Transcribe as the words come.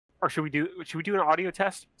Or should we do an audio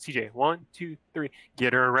test? CJ, 1, 2, 3.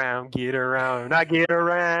 Get around, not get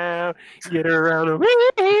around, get around,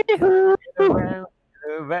 around.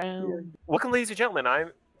 Welcome, ladies and gentlemen.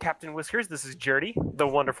 I'm Captain Whiskers. This is Jerdy, the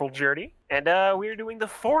wonderful Jerdy, and we're doing the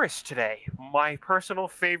Forest today, my personal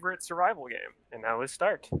favorite survival game. And now let's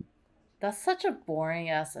start. That's such a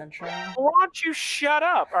boring ass intro. Why don't you shut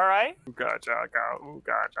up? All right. We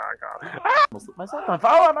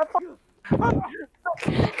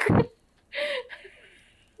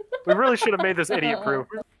really should have made this idiot proof.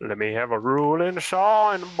 Let me have a rule and a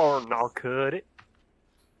saw and a board and I'll cut it.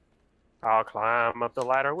 I'll climb up the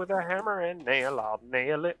ladder with a hammer and I'll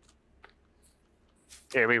nail it.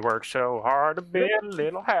 Yeah, we work so hard to build a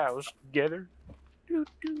little house together.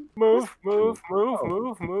 Move, move, move,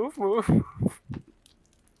 move, move, move.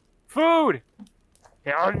 Food!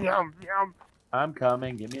 Yum, yum, yum. I'm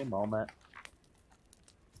coming, give me a moment.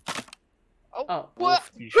 Oh. What?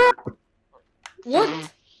 What?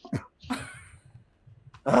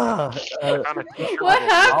 What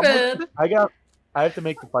happened? I have to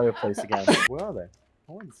make the fireplace again. Where are they? I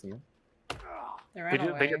want to see them. They ran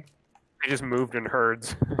away. They just moved in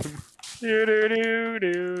herds.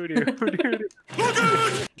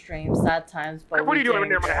 Stream sad times, but what are you doing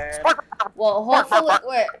near my house? Well, hopefully,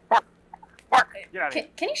 wait. Get out of here.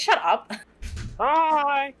 Can you shut up?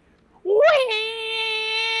 Hi.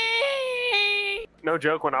 No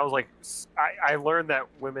joke. When I was like, I learned that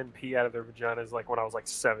women pee out of their vaginas like when I was like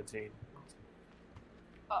 17.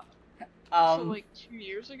 So like 2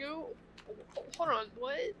 years ago? Hold on,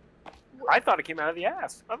 what? I thought it came out of the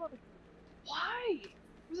ass. Why?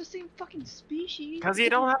 We're the same fucking species. Because you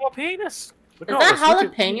don't have a penis. Is that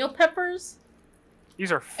jalapeno peppers?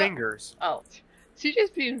 These are fingers. Oh.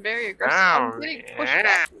 CJ's being very aggressive. Oh, I'm getting pushed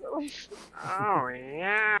back. Oh,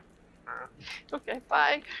 yeah. Okay,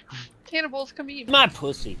 bye. Cannibals, come eat. My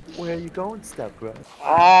pussy. Where are you going, stepbro?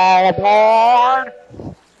 All aboard!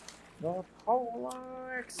 The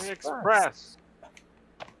Polar Express.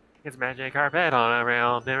 It's magic carpet on a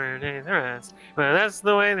real different day the rest. But that's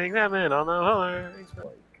the way things happen on the Polar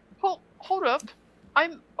Express. Hold up.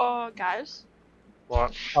 I'm, guys.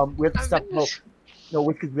 What? We have to stop the boat. No,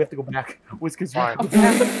 Whiskers, we have to go back. Whiskers, Why? Stop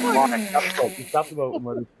the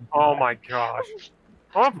boat. Oh my gosh.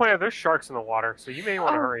 I want to point out there's sharks in the water, so you may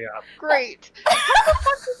want to hurry up. Great. How the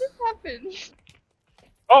fuck did this happen?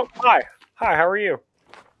 Oh, hi. Hi, how are you?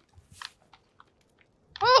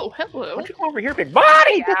 Oh, hello. Why don't you come over here, big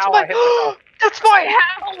body? That's Ow, my, I hit myself. that's my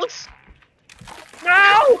house!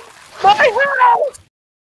 No! My house!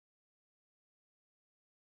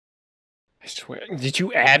 I swear. Did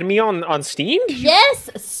you add me on Steam? Yes,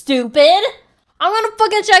 stupid! I'm gonna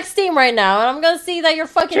fucking check Steam right now, and I'm gonna see that your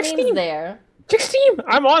fucking Check name's Steam. there. Check Steam!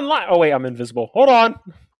 I'm online. Oh, wait, I'm invisible. Hold on.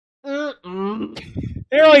 There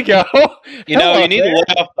we go. You know, Hello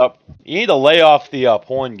you need to lay off the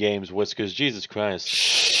porn games, Whiskers. Jesus Christ.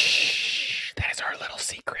 Shh. That is our little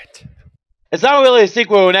secret. It's not really a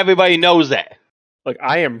secret when everybody knows that. Look,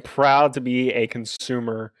 I am proud to be a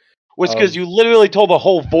consumer. Whiskers, you literally told the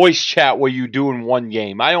whole voice chat what you do in one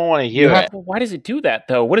game. I don't want to hear it. Why does it do that,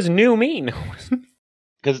 though? What does new mean?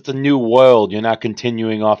 Because it's a new world. You're not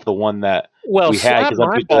continuing off the one that we had. Slap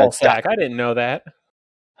my ball sack. I didn't know that.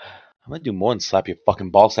 I'm going to do more than slap your fucking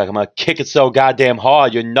ball sack. I'm going to kick it so goddamn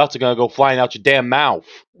hard, your nuts are going to go flying out your damn mouth.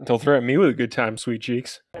 Don't threaten me with a good time, sweet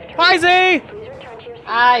cheeks. Hi, Z!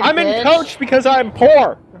 I'm bitch. in coach because I'm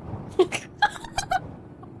poor.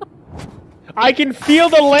 I can feel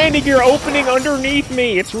the landing gear opening underneath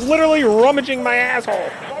me. It's literally rummaging my asshole.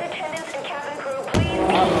 Flight attendants and cabin crew, please.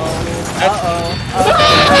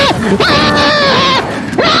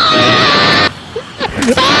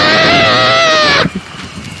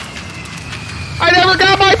 I never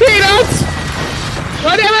got my peanuts!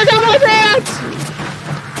 I never got my peanuts!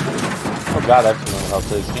 Oh god, that's really how to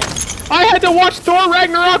play this game. I had to watch Thor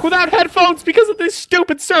Ragnarok without headphones because of this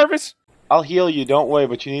stupid service. I'll heal you, don't worry,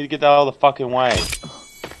 but you need to get that out of the fucking way.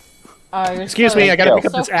 Excuse me, I gotta pick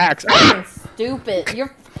up this axe. Fucking stupid. You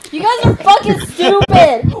guys are fucking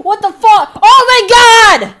stupid. What the fuck? Oh my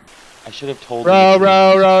god! I should have told Row, you.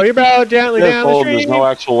 row, row your boat gently down the stream. There's no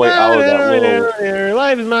actual way out of that little... Your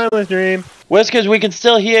life is mindless dream. Whiskers, we can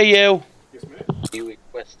still hear you. You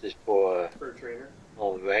requested for a trainer.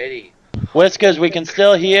 already. Whiskers, we can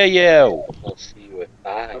still hear you. I'll see you at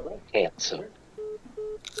 5. Cancel.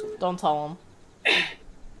 Don't tell him.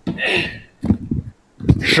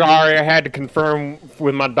 Sorry, I had to confirm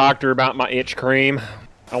with my doctor about my itch cream.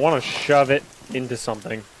 I want to shove it into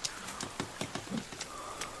something.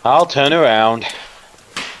 I'll turn around.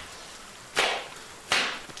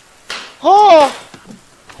 Oh!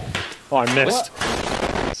 Oh, I missed.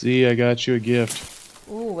 Z, I got you a gift.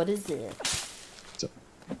 Ooh, what is it?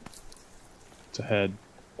 It's a head.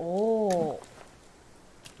 Oh.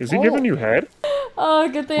 Is he giving you head? Oh,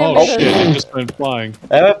 good thing Oh I shit, it just went flying.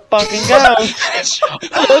 There it fucking goes. There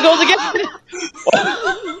it goes again.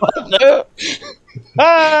 No.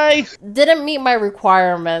 Hi. Didn't meet my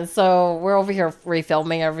requirements, so we're over here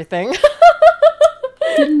refilming everything.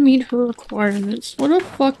 Didn't meet her requirements. What a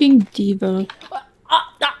fucking diva.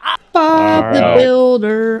 Bob the Alright.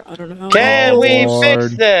 Builder. I don't know. Can we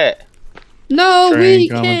fix it? No, we Train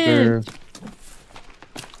coming can't. through.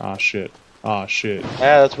 Ah shit. Ah shit.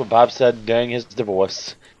 Yeah, that's what Bob said during his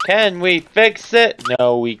divorce. Can we fix it?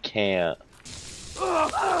 No, we can't.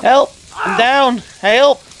 Help! I'm down!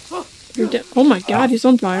 Help! You're dead. Oh my god, he's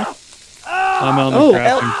on fire. I'm on the Oh.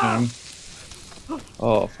 crafting thing.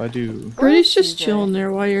 Oh, if I do. Gritty's just chilling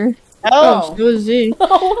there while you're. Help! Oh, so is Z.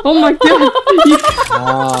 Oh my god.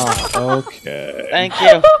 Ah, okay. Thank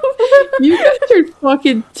you. You guys are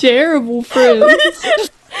fucking terrible friends.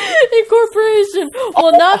 Incorporation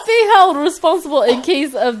will not be held responsible in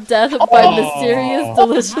case of death by mysterious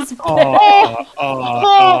delicious prey.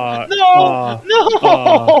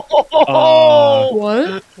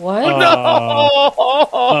 What? What?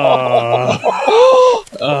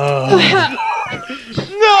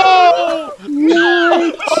 No!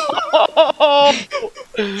 No!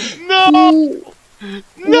 No!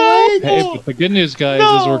 Hey, but the good news, guys,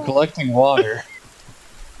 is we're collecting water.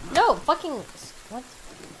 No, fucking what?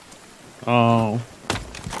 Oh.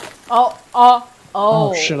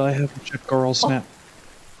 Oh. Shit, I have a chip girl snap.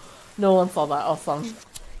 No one saw that. Awesome.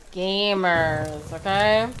 Gamers,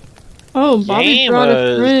 okay? Oh, Bobby brought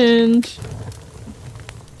a friend.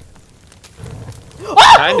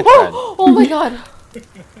 Kind of friend. Oh my god.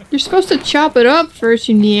 You're supposed to chop it up first,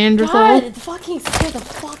 you Neanderthal. God, it fucking scared the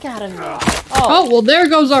fuck out of me. Oh, well, there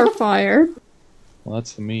goes our fire. Well,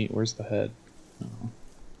 that's the meat. Where's the head?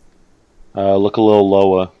 Look a little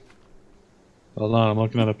lower. Hold on, I'm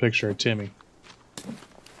looking at a picture of Timmy.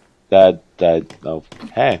 Oh,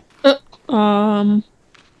 hey.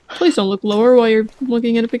 Please don't look lower while you're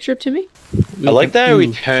looking at a picture of Timmy. I like that I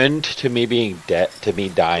returned to me being dead, to me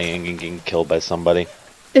dying and getting killed by somebody.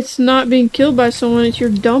 It's not being killed by someone, it's your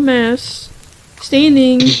dumbass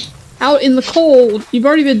standing out in the cold. You've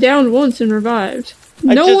already been downed once and revived.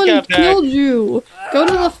 No one killed you. Go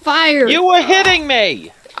to the fire. You were hitting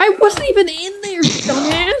me! I wasn't even in there,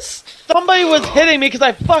 dumbass. Somebody was hitting me because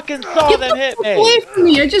I fucking saw them hit me. Away from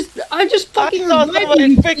me. I just fucking I saw revived somebody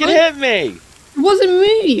you. freaking hit me. It wasn't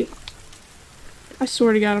me. I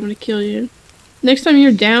swear to God, I'm gonna kill you. Next time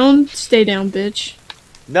you're down, stay down, bitch.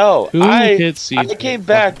 No, Who hit CJ? I came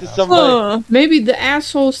back to somebody. Maybe the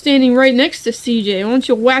asshole standing right next to CJ. Why don't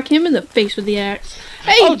you whack him in the face with the axe?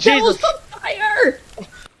 Hey, Oh, that Jesus. was on fire!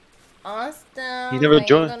 Austin, You never are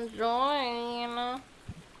joined. gonna join?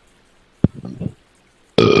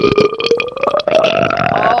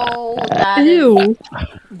 Oh, that is... Ew.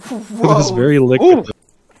 This is very liquid.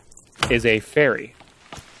 Is a fairy.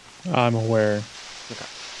 I'm aware.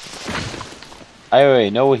 I already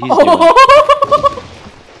know what he's doing.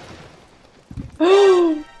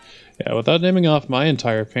 Yeah, without naming off my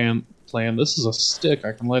entire plan, this is a stick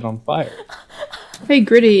I can light on fire. Hey,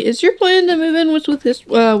 Gritty, is your plan to move in with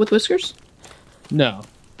Whiskers? No.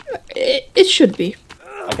 It should be.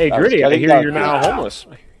 Hey, Gritty, I hear you're now homeless.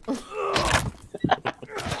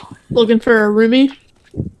 Looking for a roomie?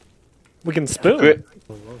 We can spoon.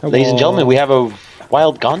 Ladies and gentlemen, we have a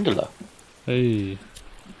wild gondola. Hey.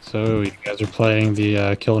 So, you guys are playing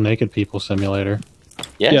the Kill Naked People simulator?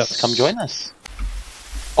 Yes, come join us.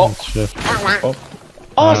 Oh, Shift.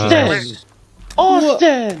 Austin!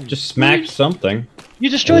 Austin! Just smacked something. You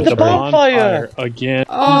destroyed the bonfire! Again.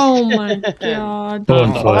 Oh my God.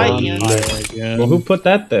 Bonfire Bonfire. again. Well, who put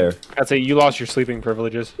that there? I'd say you lost your sleeping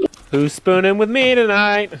privileges. Who's spooning with me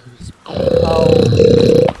tonight?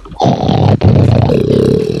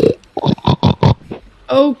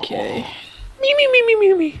 Okay. Me, me, me, me,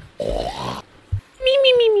 me, me. Me,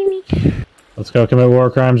 me, me, me, me. Let's go commit war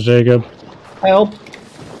crimes, Jacob. Help!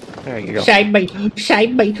 There you go. Save me!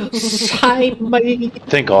 Save me! Save me! I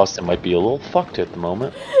think Austin might be a little fucked at the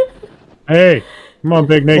moment. Hey! Come on,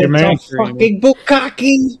 big naked man. Fucking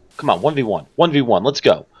bukkake! Come on, 1v1. 1v1, let's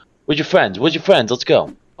go. Where's your friends? Where's your friends? Let's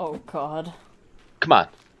go. Oh god. Come on.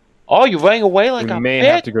 Oh, you're running away like We a may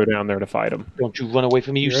bitch? have to go down there to fight him. Don't you run away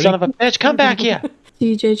from me, you son of a bitch. Come back here.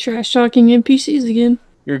 CJ trash talking NPCs again.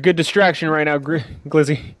 You're a good distraction right now,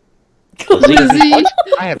 Glizzy. Glizzy.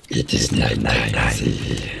 I have. It is not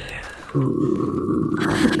easy.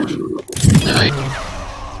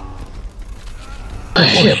 Oh,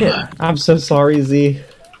 shit. I'm so sorry, Z.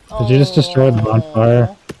 Did you just destroy the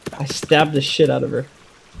bonfire? I stabbed the shit out of her.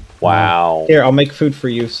 Wow. Here, I'll make food for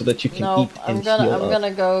you so that you can No, eat and I'm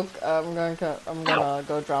gonna heal up.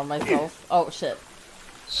 go drown myself. Oh shit.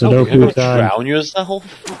 You're Sudoku gonna time. drown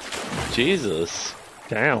yourself? Jesus.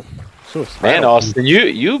 Damn. So Man, Austin,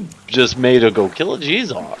 you just made her go kill a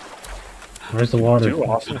G-Zar. Where's the water? Dude,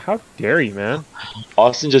 Austin, how dare you, man?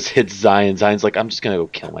 Austin just hits Zion. Zion's like, I'm just gonna go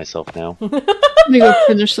kill myself now. Let me go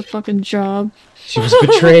finish the fucking job. She was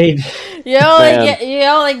betrayed. You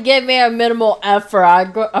only give me a minimal effort.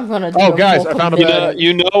 I'm gonna do Oh, a guys, full I found a complete- bed.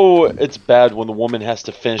 You know it's bad when the woman has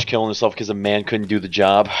to finish killing herself because a man couldn't do the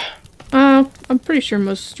job. I'm pretty sure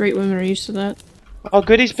most straight women are used to that. Oh,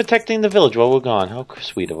 good, he's protecting the village while we're gone. How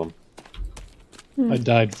sweet of him. I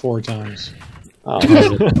died 4 times. Oh,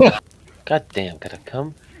 god damn, gotta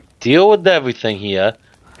come deal with everything here.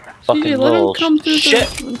 Fucking let him little come through the-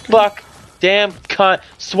 shit, okay. fuck, damn, cunt,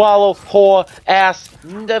 swallow, whore, ass.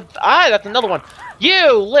 That's another one.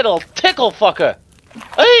 You little tickle fucker.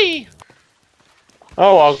 Hey!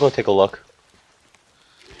 Oh, I'll go take a look.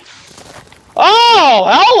 Oh,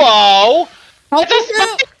 hello!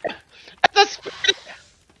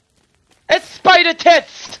 It's spider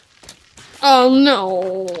tits! Oh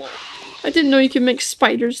no. I didn't know you could make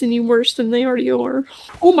spiders any worse than they already are.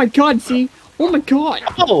 Oh my god, see? Oh my god.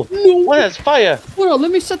 Oh, No. what is fire? Hold on,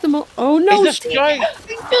 let me set them up. Oh no, Is this see? giant?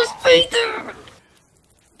 Spider!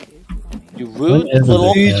 You rude What is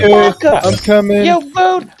little it? fucker! I'm coming. You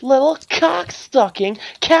rude little cock-sucking,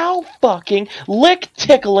 cow-fucking,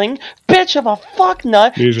 lick-tickling, bitch of a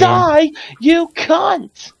fucknut! DJ. Die, you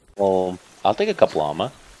cunt! Well, I'll take a couple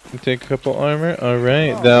armor. Take a couple armor.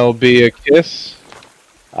 Alright, that'll be a kiss.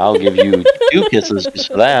 I'll give you 2 kisses just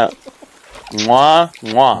for that. Mwah,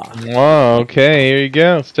 mwah. Wow, okay, here you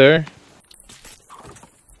go, sir.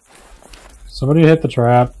 Somebody hit the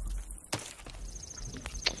trap.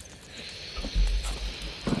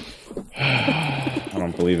 I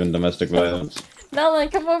don't believe in domestic violence. Nolan,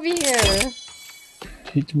 come over here.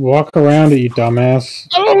 Walk around it, you dumbass.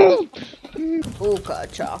 Ooga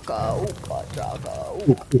chaka, ooga chaka,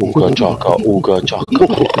 Ooga chaka, ooga chaka.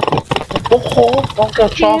 Ooga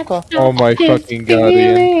chaka. Oh my fucking god,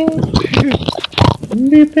 Ian.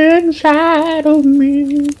 Deep inside of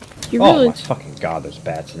me. You Oh really my fucking god, there's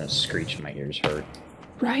bats and a screech. My ears hurt.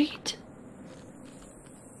 right?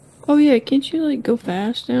 Oh yeah, can't you like go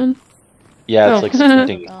fast down? Yeah, it's Oh. like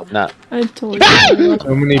sprinting. Not. I totally forgot.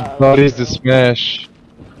 So many bodies to smash.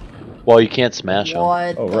 Well, you can't smash them.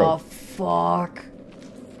 What Oh, the right. fuck?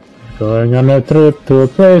 Going on a trip to a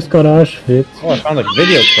place called Auschwitz. Oh, I found a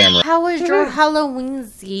video camera. How was your Halloween,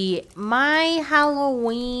 Z? My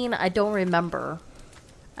Halloween, I don't remember.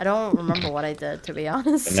 I don't remember what I did, to be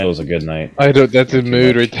honest. And that was a good night. I don't, that's a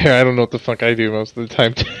mood right there. I don't know what the fuck I do most of the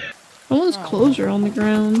time. Someone's clothes are on the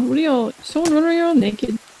ground. What are y'all? Someone running around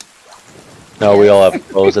naked? No, we all have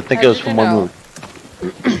clothes. I think it was from one move.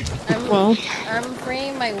 Well, I'm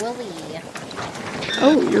freeing my willy.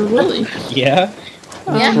 oh, you're Willy. Yeah?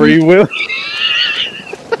 Yeah. Free will.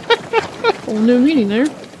 Whole new meaning there.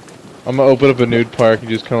 I'm gonna open up a nude park and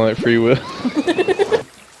just kind of like free will.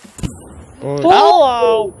 Oh,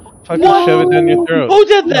 Hello! fucking shove it down your throat. Who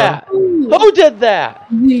did that? Who did that?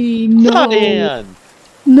 No. Cyan!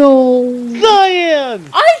 No. Cyan!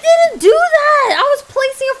 I didn't do that! I was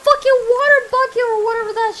placing a fucking water bucket or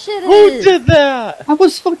whatever that shit Who is. did that? I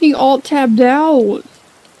was fucking alt tabbed out.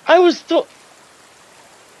 I was still.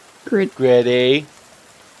 Grid. Gritty.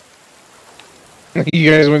 You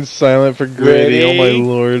guys went silent for Gritty, oh my Gritty.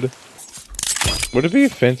 lord. Would it be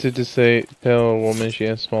offensive to tell a woman she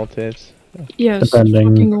has small tits? Yes. Depending.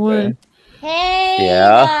 Fucking would. Hey,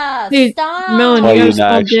 Yeah. Hey, stop! Melon, Why you are got a you not small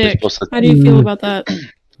actually dick. supposed to- How do you feel about that? I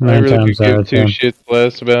 9 really times could out give of 2 10. shits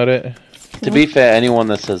less about it. To be fair, anyone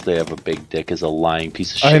that says they have a big dick is a lying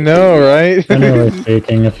piece of shit. I know, right? Generally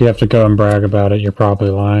speaking, if you have to go and brag about it, you're probably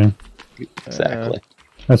lying. Exactly.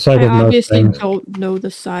 That's like I with most obviously things. don't know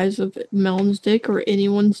the size of Melon's dick or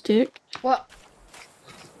anyone's dick. What?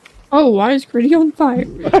 Oh, why is Gritty on fire?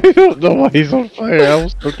 I don't know why he's on fire. I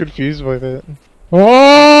was so confused by that.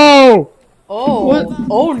 Whoa! Oh. What?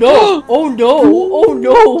 Oh no! Oh no! Oh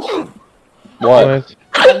no! What?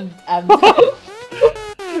 I'm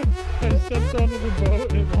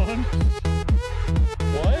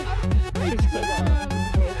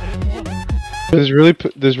Does really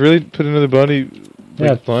put another body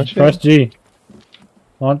Yeah, launch press G.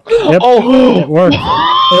 Launch. Yep. Oh! It worked.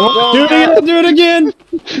 Do it again!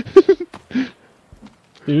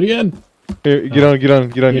 Do it again! Here, get on. You You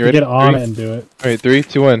have to ready? get on it Three? and do it. Alright, 3,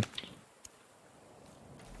 2, 1.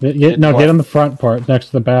 Get on the front part next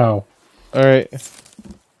to the bow. Alright.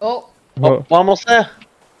 Oh. Oh, almost there.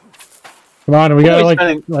 Come on, we got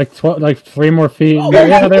like 3 more feet.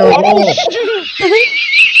 Yeah, there we go.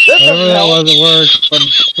 Whatever that was, it worked. But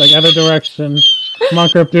like other direction. Come on,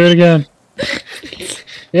 Crip, do it again.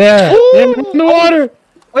 Yeah, in the water.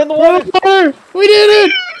 We're in the water. We did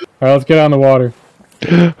it. All right, let's get on the water.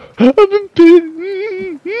 I've been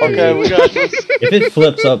bitten. Okay, we got this. If it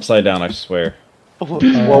flips upside down, I swear.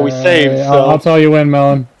 Well, we saved. So. I'll tell you when,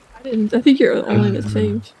 Melon. I think you're the only one that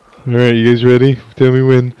saved. Alright, you guys ready? Tell me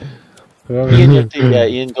when. Ian, you have to,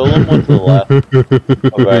 Ian, go one to the left.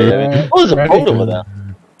 Alright, oh, there's a boat over there.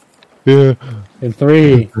 Yeah. In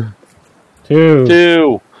 3,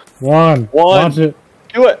 2, 1. Launch it.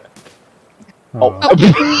 Do it. Oh. Do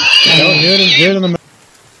it in the middle.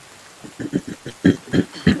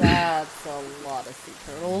 That's a lot of sea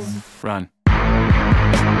turtles. Run.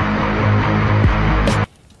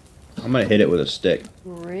 I'm gonna hit it with a stick.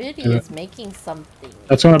 Gritty is making something.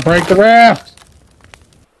 That's gonna break the raft.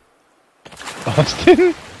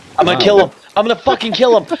 Austin? I'm gonna kill him. I'm gonna fucking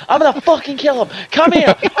kill him. I'm gonna fucking kill him. Come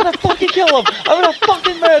here. I'm gonna fucking kill him. I'm gonna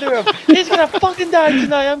fucking murder him. He's gonna fucking die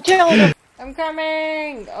tonight. I'm killing him. I'm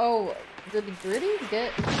coming. Oh, did Gritty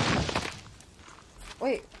get?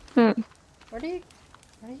 Wait. Where do you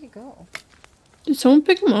go? Did someone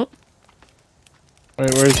pick him up?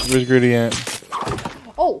 Wait, where's Gritty at?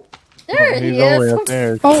 Oh, there he He's all the way is. up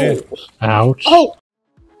there. Oh. Ouch. Oh.